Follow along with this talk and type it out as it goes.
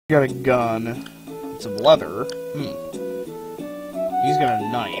got a gun. Some leather. He's got a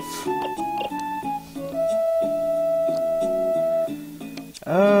knife.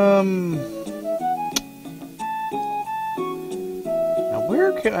 Now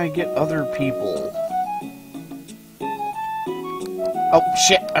where can I get other people? Oh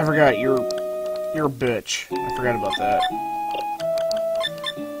shit! I forgot you're a bitch. I forgot about that.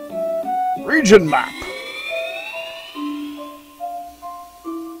 Region map.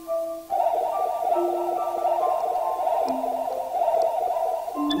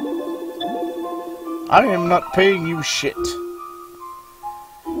 I am not paying you shit.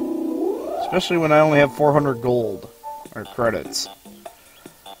 Especially when I only have 400 gold. Or credits.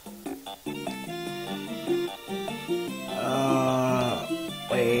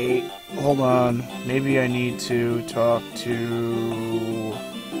 Wait. Hold on. Maybe I need to talk to...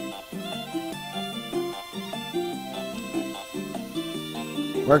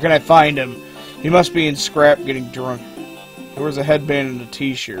 Where can I find him? He must be in scrap getting drunk. He wears a headband and a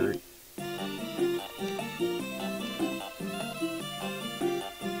t-shirt.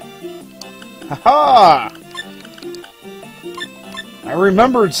 Haha! I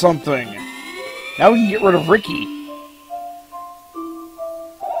remembered something. Now we can get rid of Ricky.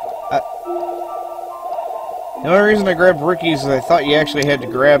 The only reason I grabbed Ricky is I thought you actually had to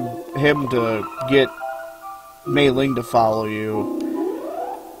grab him to get Mei Ling to follow you.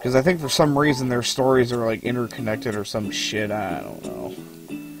 Because I think for some reason their stories are like interconnected or some shit. I don't know.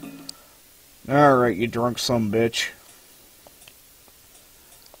 Alright, you drunk sumbitch.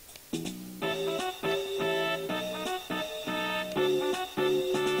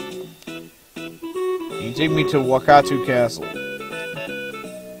 You take me to Wakatu Castle.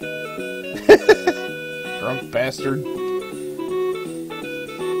 Drunk bastard.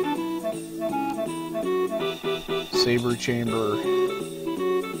 Saber chamber.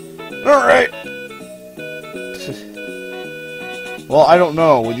 Alright. Well, I don't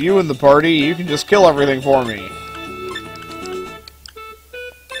know. With you in the party, you can just kill everything for me.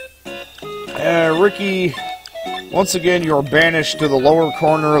 Ricky, once again, you are banished to the lower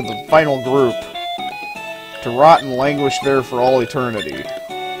corner of the final group. To rot and languish there for all eternity.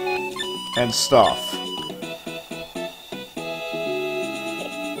 And stuff.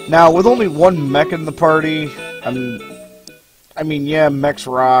 Now, with only one mech in the party, I mean, yeah, mechs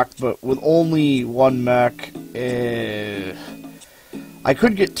rock, but with only one mech, I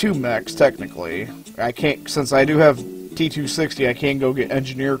could get two mechs, technically. I can't, since I do have T260, I can go get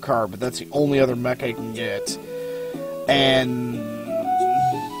Engineer Car, but that's the only other mech I can get. And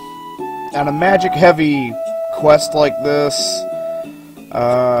on a magic-heavy quest like this,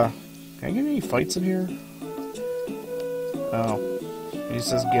 can I get any fights in here? Oh, he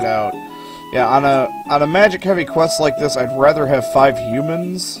says get out. Yeah, on a magic-heavy quest like this, I'd rather have 5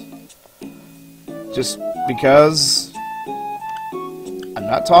 humans, just because I'm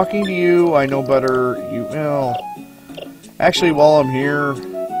not talking to you. I know better. Actually, while I'm here,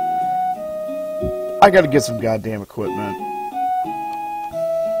 I gotta get some goddamn equipment.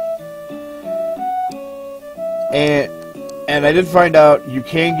 And I did find out you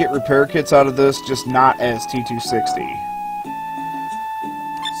can get repair kits out of this, just not as T260.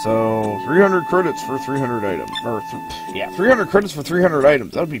 So, 300 credits for 300 items. Or, yeah, 300 credits for 300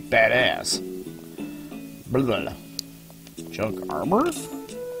 items. That would be badass. Blah, blah, blah. Junk armor?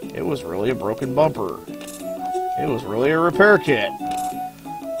 It was really a broken bumper. It was really a repair kit.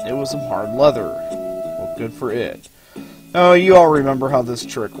 It was some hard leather. Well, good for it. Oh, you all remember how this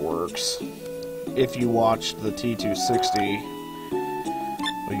trick works. If you watched the T260,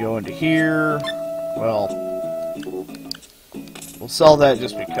 we go into here. Well, we'll sell that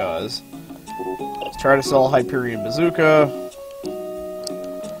just because. Let's try to sell a Hyperion Bazooka.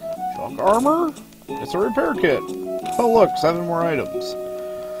 Junk armor? It's a repair kit. Oh look, 7 more items.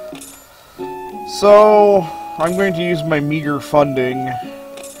 So, I'm going to use my meager funding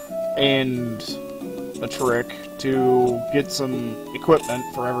and a trick to get some equipment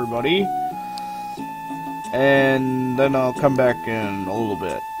for everybody. And then I'll come back in a little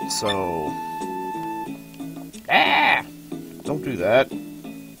bit. So... Ah! Don't do that.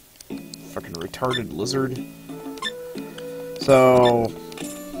 Fucking retarded lizard. So...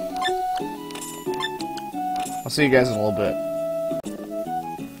 I'll see you guys in a little bit.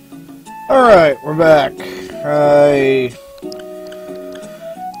 Alright, we're back. I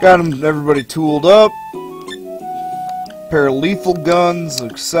got everybody tooled up. Pair of lethal guns,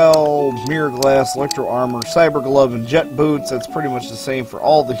 Excel, mirror glass, electro armor, cyber glove, and jet boots. That's pretty much the same for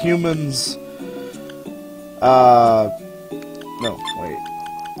all the humans. No, wait.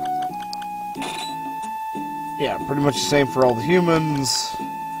 Yeah, pretty much the same for all the humans.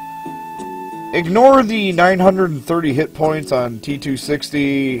 Ignore the 930 hit points on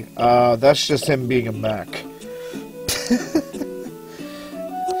T260. That's just him being a mech.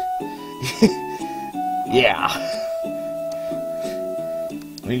 Yeah.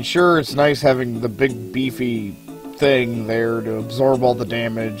 I mean, sure, it's nice having the big beefy thing there to absorb all the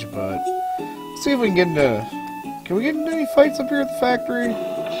damage, but let's see if we can get into... Can we get into any fights up here at the factory?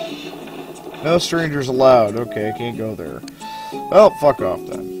 No strangers allowed. Okay, I can't go there. Well, fuck off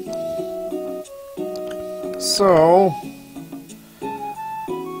then. So...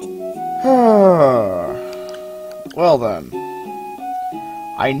 well then.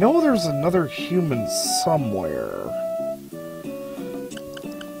 I know there's another human somewhere.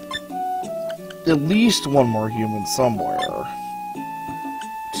 At least one more human somewhere.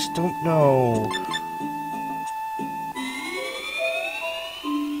 Just don't know.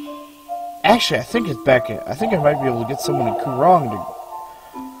 Actually, I think it's back in... I think I might be able to get someone in Kurong to...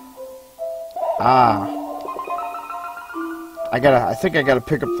 I think I gotta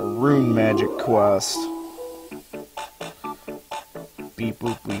pick up the rune magic quest. Beep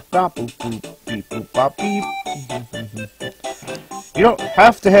boop beep bop boop boop beep boop bop beep. You don't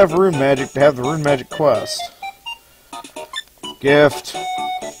have to have rune magic to have the rune magic quest. Gift.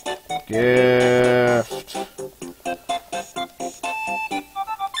 Gift.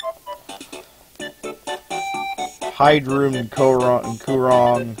 Hide rune in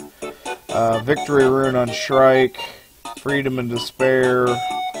Kurong. Victory rune on Shrike. Freedom and Despair.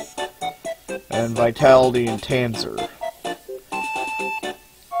 And Vitality and Tanzer.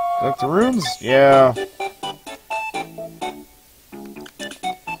 Collect the runes? Yeah.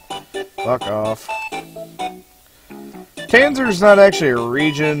 Fuck off. Tanzer's not actually a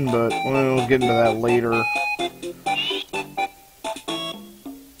region, but we'll get into that later.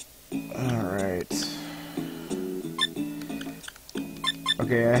 Alright.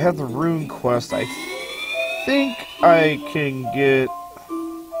 Okay, I have the rune quest. I think I can get...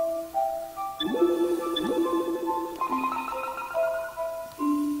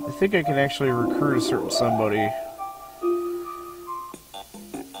 I think I can actually recruit a certain somebody.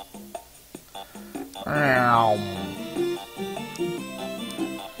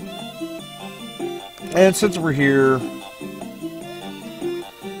 And since we're here...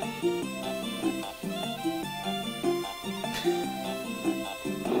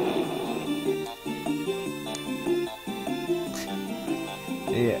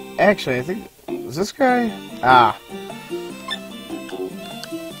 yeah, actually, I think... Is this guy? Ah.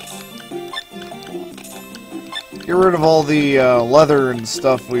 Get rid of all the leather and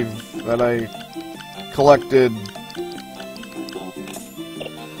stuff that I collected.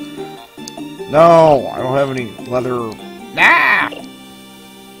 No, I don't have any leather. Ah!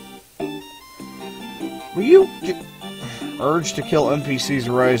 Will you urge to kill NPCs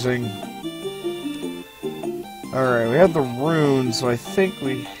rising? Alright, we have the runes, so I think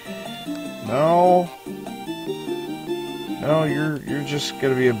we... No. No, you're just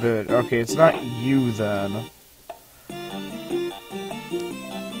gonna be a bit... Okay, it's not you then.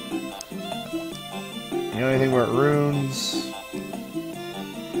 You know anything about runes?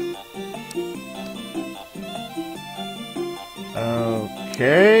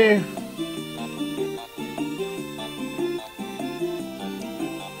 Okay.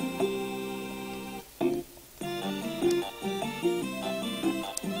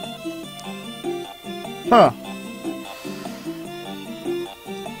 Huh.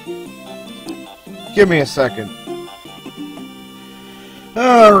 Give me a second.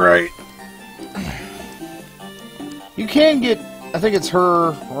 Alright. You can get, I think it's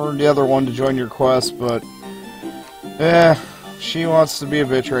her or the other one to join your quest, but she wants to be a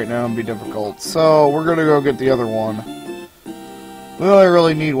bitch right now and be difficult. So we're gonna go get the other one. We only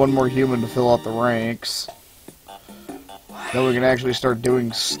really need one more human to fill out the ranks. Then we can actually start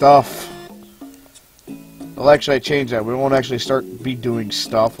doing stuff. Well, actually, I changed that. We won't actually be doing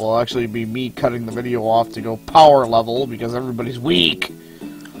stuff. It'll actually be me cutting the video off to go power level because everybody's weak.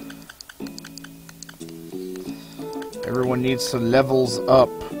 Everyone needs to levels up.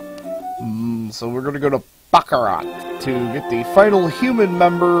 So we're going to go to Baccarat to get the final human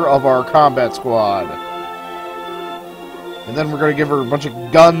member of our combat squad. And then we're going to give her a bunch of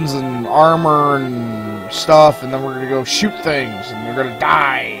guns and armor and stuff, and then we're going to go shoot things, and we're going to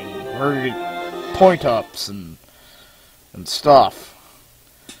die. We're going to get point-ups and stuff.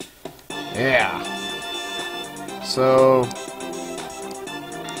 Yeah. So,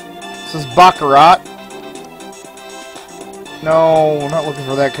 this is Baccarat. No, we're not looking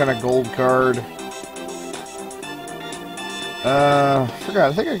for that kind of gold card.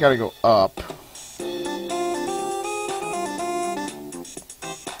 Forgot, I think I gotta go up.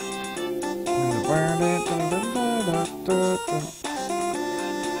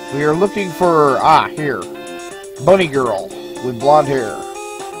 We are looking for, here. Bunny girl with blonde hair.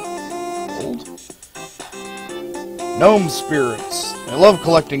 Gold? Gnome spirits. I love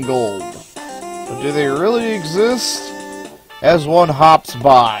collecting gold. But do they really exist? As one hops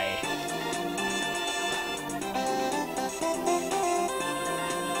by.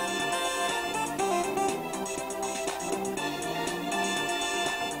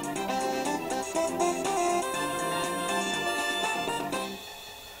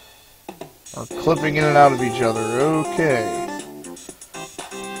 Or clipping in and out of each other. Okay.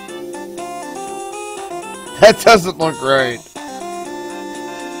 That doesn't look right.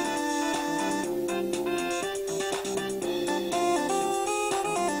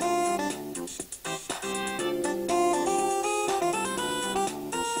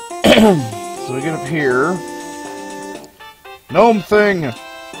 So we get up here. Gnome thing!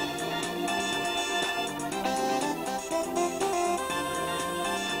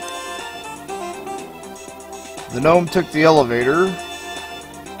 The gnome took the elevator.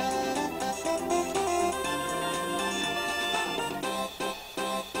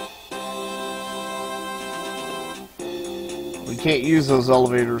 We can't use those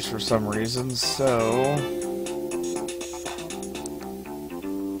elevators for some reason, so...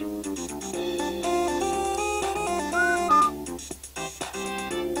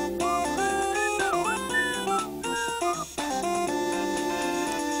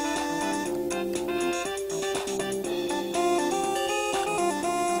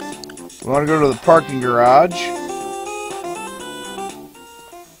 we want to go to the parking garage.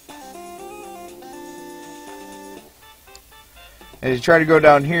 And you try to go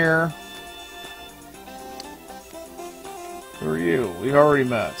down here. Who are you? We've already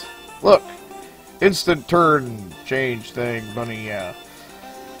met. Look! Instant turn change thing, bunny, yeah.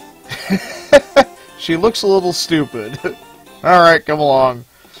 She looks a little stupid. Alright, come along.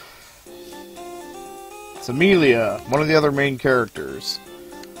 It's Amelia, one of the other main characters.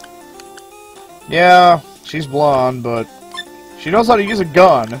 Yeah, she's blonde, but she knows how to use a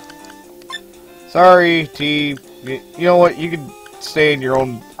gun. Sorry, T. You know what? You can stay in your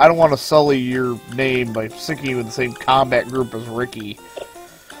own... I don't want to sully your name by sticking you in the same combat group as Ricky.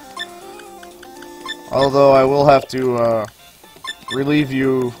 Although I will have to relieve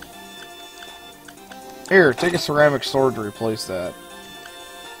you... Here, take a ceramic sword to replace that.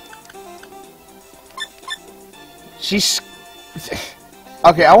 She's...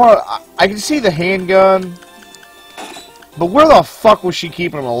 Okay, I can see the handgun, but where the fuck was she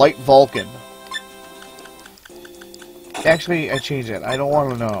keeping a light Vulcan? Actually, I changed it. I don't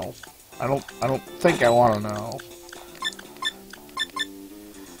want to know. I don't think I want to know.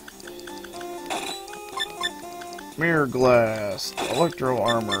 Mirror glass, electro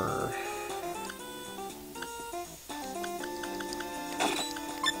armor.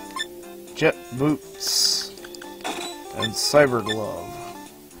 Jet boots and cyber glove.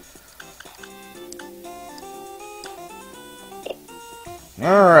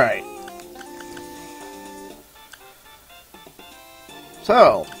 Alright.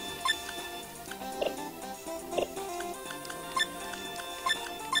 So.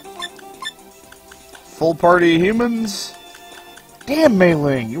 Full party humans? Damn,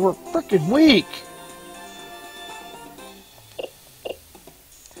 Mei-Ling, you were frickin' weak!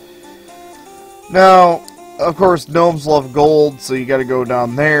 Now, of course, gnomes love gold, so you gotta go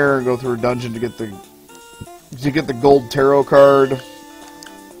down there and go through a dungeon to get the gold tarot card.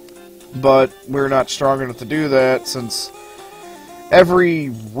 But we're not strong enough to do that, since pretty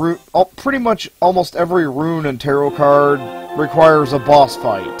much almost every rune and tarot card requires a boss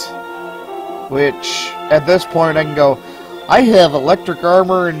fight. Which, at this point, I can go, I have electric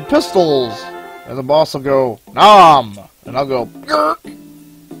armor and pistols! And the boss will go, Nom! And I'll go, Gurk!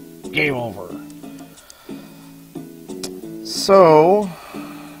 Game over. So,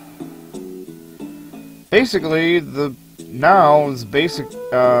 basically,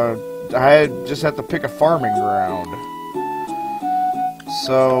 I just have to pick a farming ground.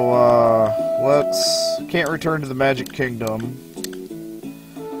 So, can't return to the Magic Kingdom.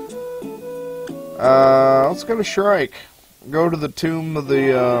 Let's go to Shrike. Go to the tomb of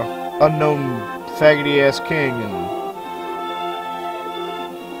the, unknown faggoty-ass king.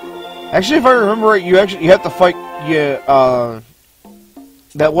 Actually, if I remember right, you have to fight,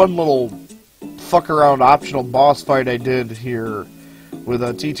 that one little fuck-around optional boss fight I did here with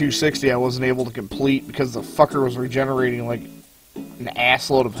a T260 I wasn't able to complete because the fucker was regenerating like an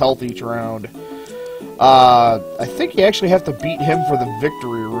assload of health each round. I think you actually have to beat him for the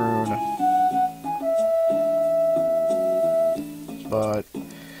victory rune. But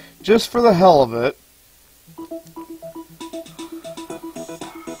just for the hell of it,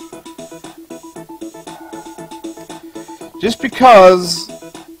 just because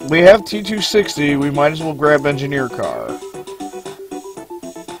we have T260, we might as well grab Engineer Car.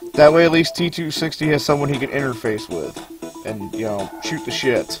 That way at least T260 has someone he can interface with. And, you know, shoot the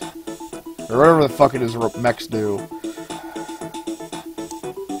shit. Or whatever the fuck it is mechs do.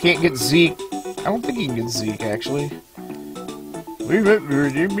 Can't get Zeke. I don't think he can get Zeke, actually.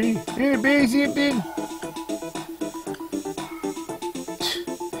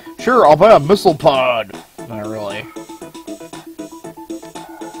 Sure, I'll buy a missile pod. Not really.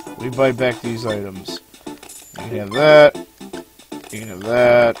 We buy back these items. You can have that. You can have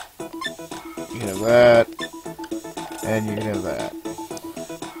that. You can have that. And you can have that.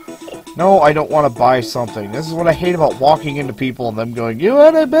 No, I don't want to buy something. This is what I hate about walking into people and them going, "You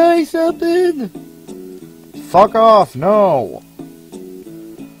want to buy something?" Fuck off, no.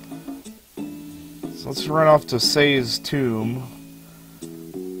 So let's run off to SaGa's tomb.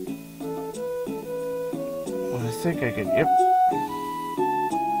 Well, I think I can, yep.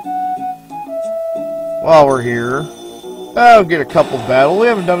 While we're here, I'll get a couple battle. We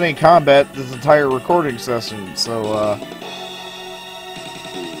haven't done any combat this entire recording session, so,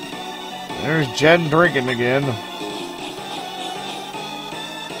 there's Jen drinking again.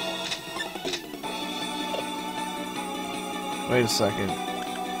 Wait a second.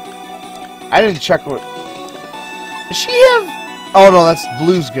 I didn't check what... Does she have... Oh no, that's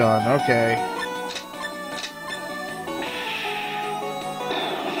Blue's gun. Okay.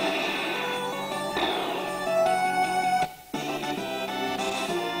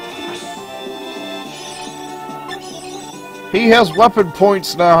 He has weapon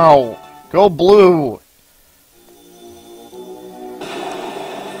points now. Go Blue.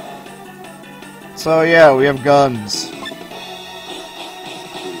 So yeah, we have guns.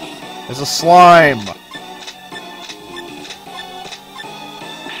 There's a slime.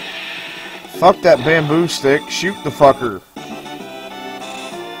 Fuck that bamboo stick. Shoot the fucker.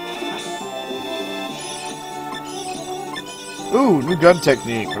 Ooh, new gun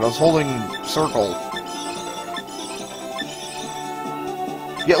technique, but I was holding circle.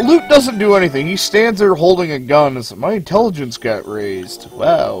 Yeah, Luke doesn't do anything. He stands there holding a gun and says, "My intelligence got raised."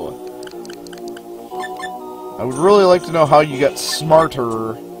 Wow. I would really like to know how you got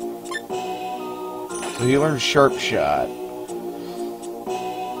smarter. So he learned sharp shot.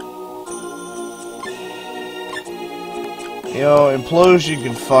 You know, implosion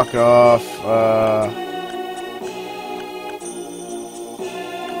can fuck off.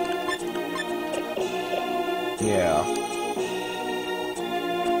 Yeah.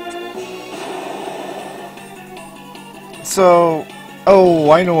 So,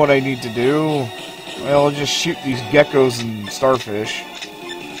 oh, I know what I need to do. Well, I'll just shoot these geckos and starfish.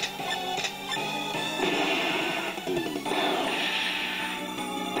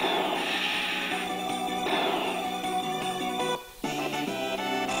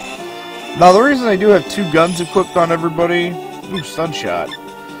 Now, the reason I do have two guns equipped on everybody... Ooh, stun shot.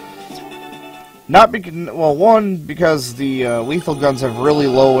 Not because... Well, one, because the lethal guns have really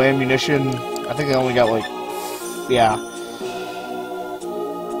low ammunition. I think they only got, like... Yeah.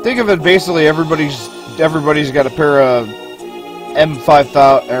 Think of it basically everybody's got a pair of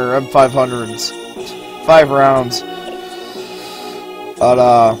M5000 or M500s, 5 rounds.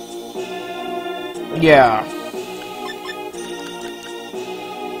 But yeah.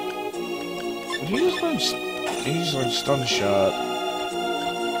 He just went stun shot.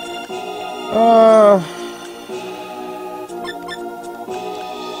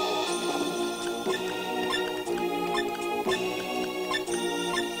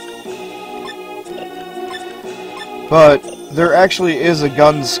 But there actually is a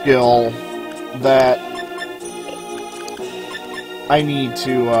gun skill that I need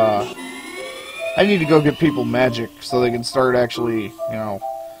to go get people magic so they can start actually, you know,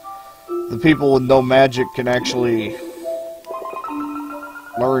 the people with no magic can actually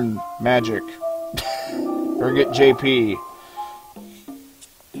learn magic or get JP.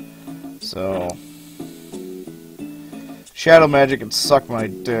 So shadow magic can suck my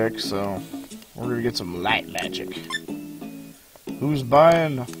dick, so we're gonna get some light magic. Who's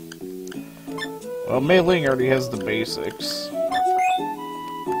buying? Well, Mei Ling already has the basics.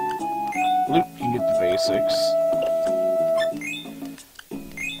 Luke can get the basics.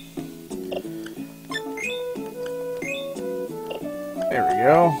 There we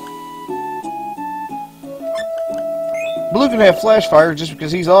go. Blue can have flash fire just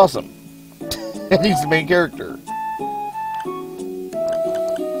because he's awesome. And he's the main character.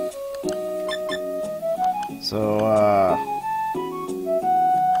 So,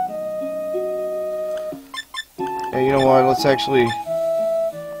 Hey, you know what? Let's actually...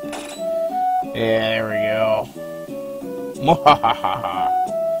 Yeah, there we go. Mwahaha.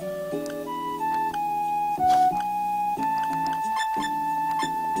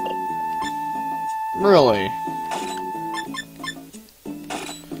 Really?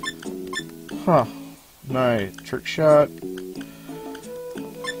 Huh. Nice. Trick shot.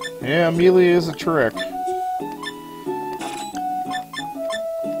 Yeah, melee is a trick.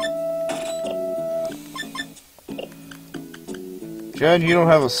 Jen, you don't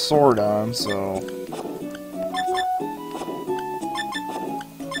have a sword on, so...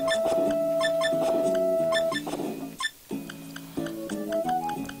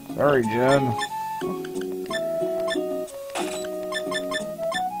 Sorry, Jen.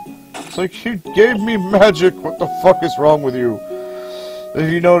 It's like, you gave me magic! What the fuck is wrong with you?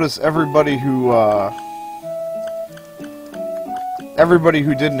 If you notice, everybody who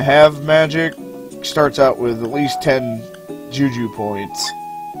didn't have magic starts out with at least 10 Juju points.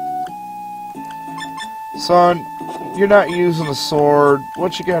 Son, you're not using a sword.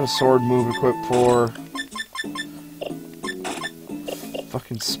 What you got a sword move equipped for?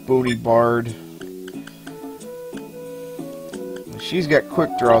 Fucking spoony bard. She's got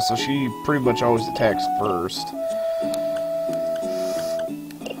quick draw, so she pretty much always attacks first.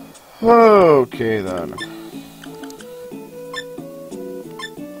 Okay, then.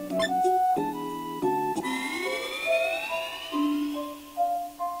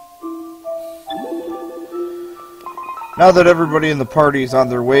 Now that everybody in the party is on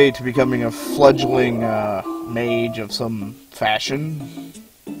their way to becoming a fledgling mage of some fashion,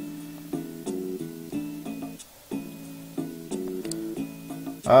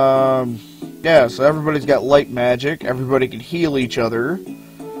 yeah, so everybody's got light magic, everybody can heal each other,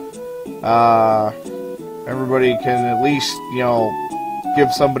 everybody can at least, you know,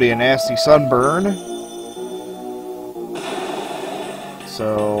 give somebody a nasty sunburn,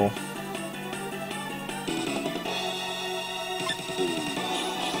 so...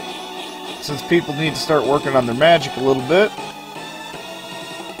 Since people need to start working on their magic a little bit.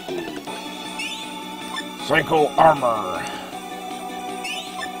 Psycho armor.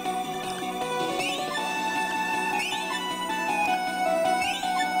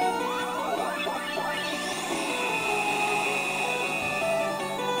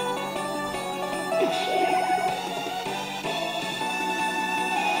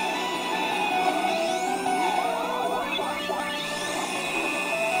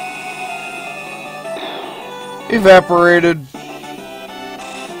 Evaporated.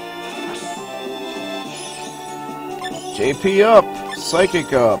 JP up.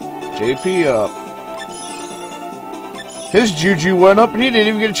 Psychic up. JP up. His Juju went up and he didn't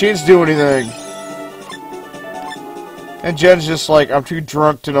even get a chance to do anything. And Jen's just like, I'm too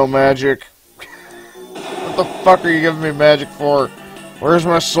drunk to know magic. What the fuck are you giving me magic for? Where's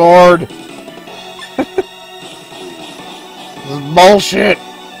my sword? This is bullshit.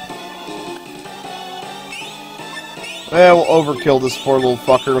 Eh, we'll overkill this poor little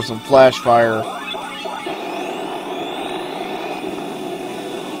fucker with some flash fire.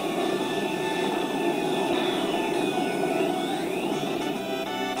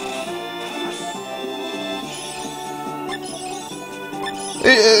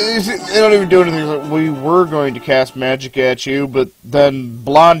 They don't even do anything. Like, we were going to cast magic at you, but then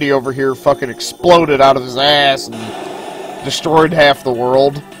Blondie over here fucking exploded out of his ass and destroyed half the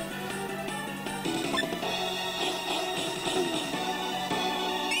world.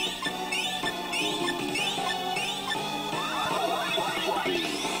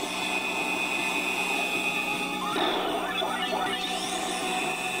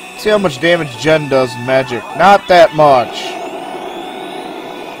 See how much damage Jen does with magic. Not that much.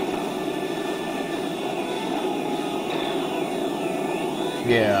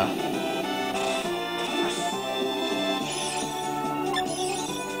 Yeah.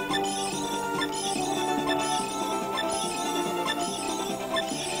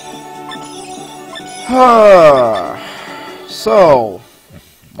 So,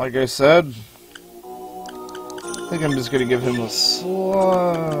 like I said, I think I'm just gonna give him a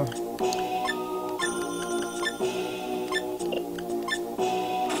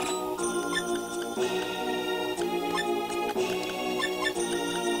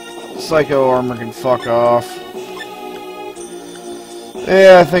Psycho armor can fuck off.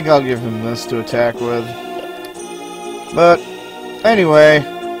 Yeah, I think I'll give him this to attack with. But, anyway,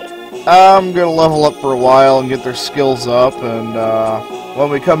 I'm gonna level up for a while and get their skills up, and when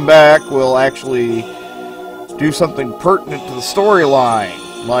we come back, we'll actually do something pertinent to the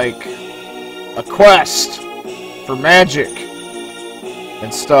storyline, like a quest for magic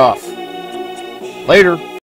and stuff. Later.